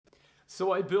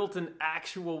So I built an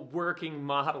actual working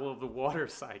model of the water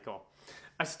cycle.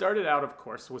 I started out, of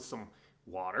course, with some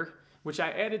water, which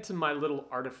I added to my little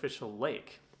artificial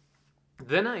lake.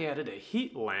 Then I added a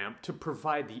heat lamp to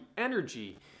provide the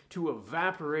energy to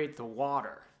evaporate the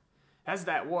water. As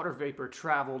that water vapor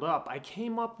traveled up, I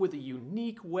came up with a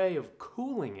unique way of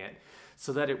cooling it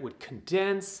so that it would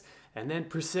condense and then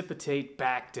precipitate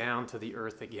back down to the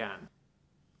earth again.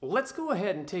 Let's go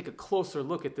ahead and take a closer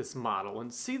look at this model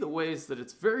and see the ways that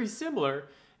it's very similar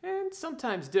and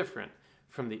sometimes different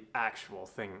from the actual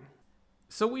thing.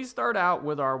 So we start out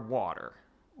with our water,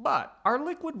 but our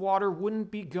liquid water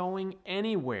wouldn't be going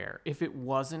anywhere if it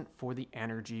wasn't for the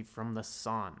energy from the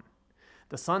sun.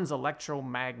 The sun's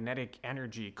electromagnetic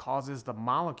energy causes the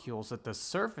molecules at the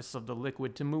surface of the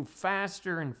liquid to move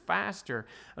faster and faster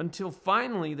until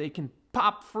finally they can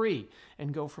pop free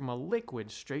and go from a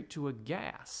liquid straight to a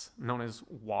gas known as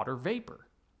water vapor.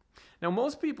 Now,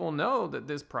 most people know that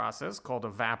this process called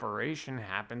evaporation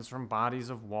happens from bodies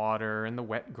of water in the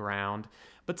wet ground,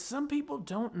 but some people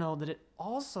don't know that it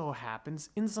also happens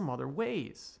in some other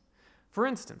ways. For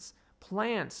instance,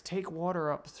 plants take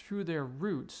water up through their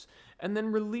roots and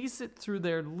then release it through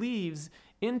their leaves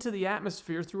into the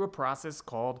atmosphere through a process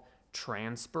called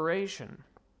transpiration.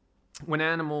 When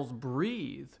animals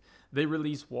breathe, they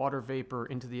release water vapor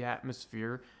into the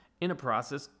atmosphere in a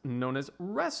process known as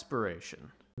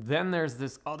respiration. Then there's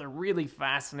this other really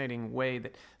fascinating way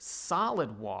that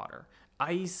solid water,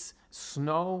 ice,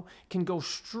 snow, can go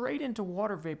straight into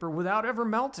water vapor without ever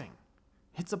melting.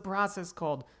 It's a process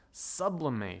called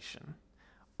sublimation.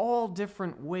 All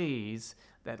different ways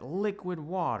that liquid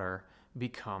water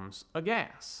becomes a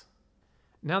gas.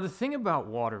 Now, the thing about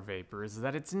water vapor is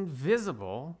that it's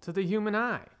invisible to the human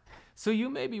eye. So you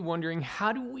may be wondering,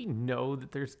 how do we know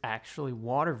that there's actually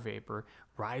water vapor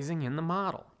rising in the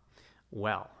model?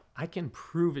 Well, I can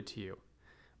prove it to you.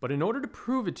 But in order to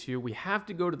prove it to you, we have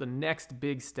to go to the next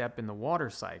big step in the water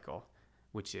cycle,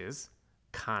 which is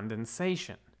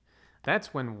condensation.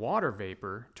 That's when water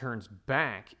vapor turns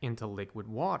back into liquid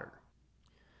water.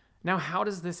 Now, how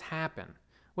does this happen?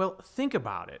 Well, think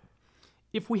about it.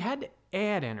 If we had to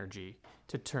add energy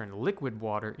to turn liquid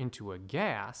water into a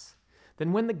gas,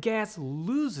 then when the gas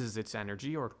loses its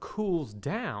energy or cools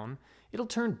down, it'll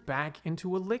turn back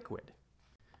into a liquid.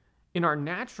 In our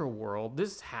natural world,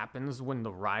 this happens when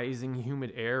the rising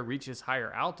humid air reaches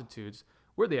higher altitudes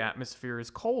where the atmosphere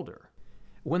is colder.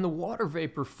 When the water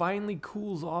vapor finally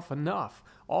cools off enough,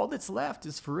 all that's left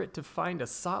is for it to find a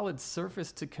solid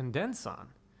surface to condense on.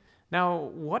 Now,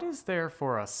 what is there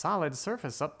for a solid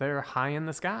surface up there high in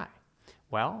the sky?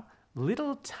 Well,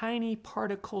 little tiny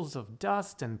particles of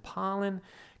dust and pollen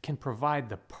can provide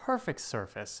the perfect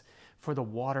surface for the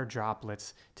water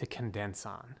droplets to condense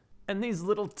on. And these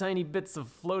little tiny bits of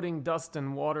floating dust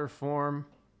and water form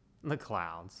the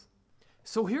clouds.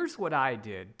 So here's what I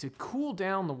did to cool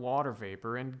down the water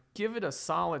vapor and give it a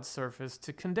solid surface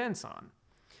to condense on.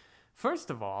 First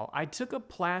of all, I took a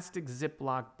plastic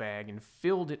Ziploc bag and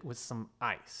filled it with some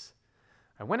ice.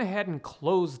 I went ahead and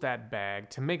closed that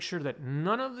bag to make sure that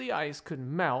none of the ice could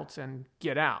melt and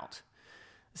get out.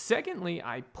 Secondly,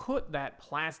 I put that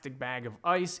plastic bag of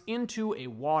ice into a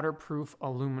waterproof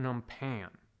aluminum pan.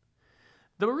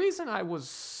 The reason I was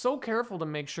so careful to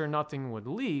make sure nothing would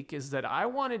leak is that I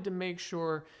wanted to make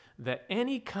sure that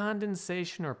any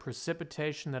condensation or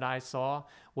precipitation that I saw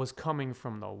was coming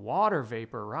from the water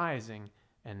vapor rising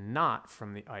and not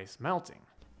from the ice melting.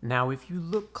 Now, if you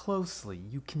look closely,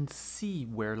 you can see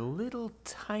where little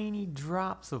tiny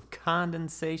drops of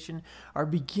condensation are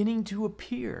beginning to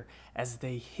appear as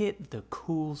they hit the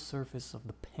cool surface of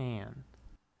the pan.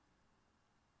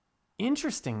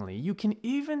 Interestingly, you can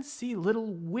even see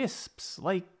little wisps,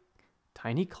 like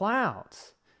tiny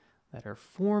clouds, that are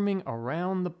forming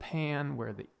around the pan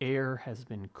where the air has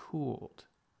been cooled.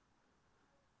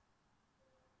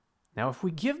 Now, if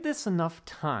we give this enough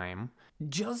time,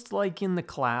 just like in the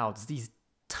clouds, these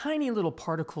tiny little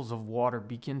particles of water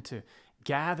begin to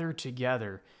gather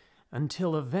together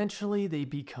until eventually they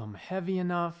become heavy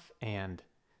enough and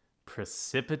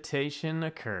precipitation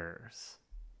occurs.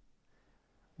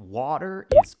 Water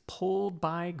is pulled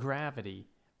by gravity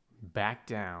back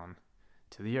down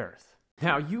to the earth.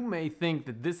 Now, you may think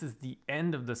that this is the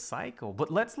end of the cycle,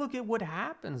 but let's look at what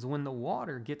happens when the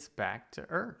water gets back to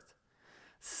earth.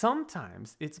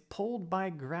 Sometimes it's pulled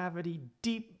by gravity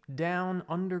deep down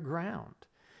underground.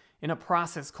 In a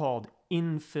process called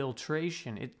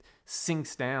infiltration, it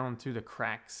sinks down through the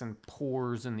cracks and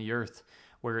pores in the earth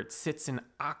where it sits in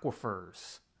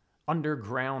aquifers,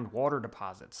 underground water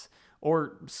deposits,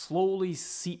 or slowly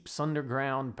seeps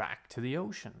underground back to the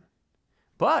ocean.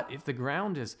 But if the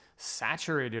ground is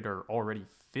saturated or already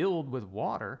filled with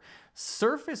water,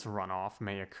 surface runoff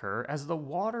may occur as the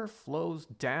water flows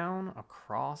down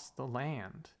across the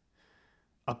land.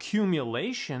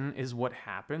 Accumulation is what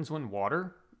happens when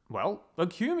water, well,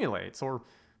 accumulates or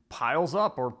piles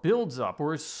up or builds up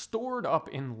or is stored up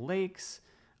in lakes,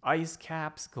 ice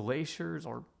caps, glaciers,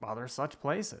 or other such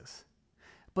places.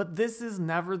 But this is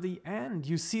never the end.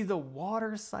 You see, the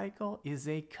water cycle is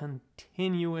a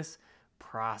continuous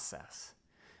process.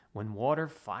 When water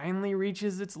finally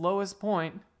reaches its lowest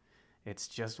point, it's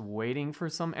just waiting for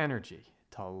some energy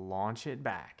to launch it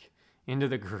back into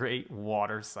the great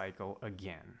water cycle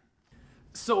again.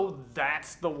 So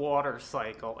that's the water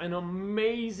cycle, an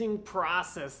amazing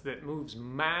process that moves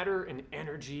matter and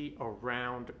energy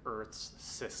around Earth's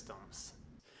systems.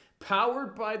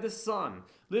 Powered by the sun,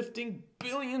 lifting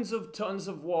billions of tons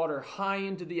of water high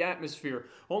into the atmosphere,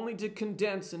 only to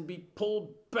condense and be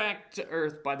pulled back to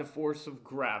Earth by the force of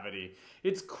gravity.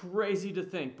 It's crazy to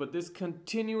think, but this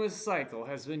continuous cycle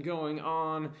has been going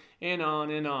on and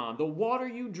on and on. The water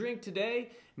you drink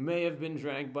today may have been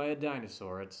drank by a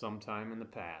dinosaur at some time in the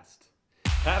past.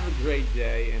 Have a great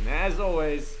day, and as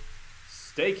always,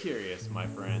 stay curious, my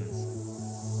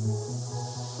friends.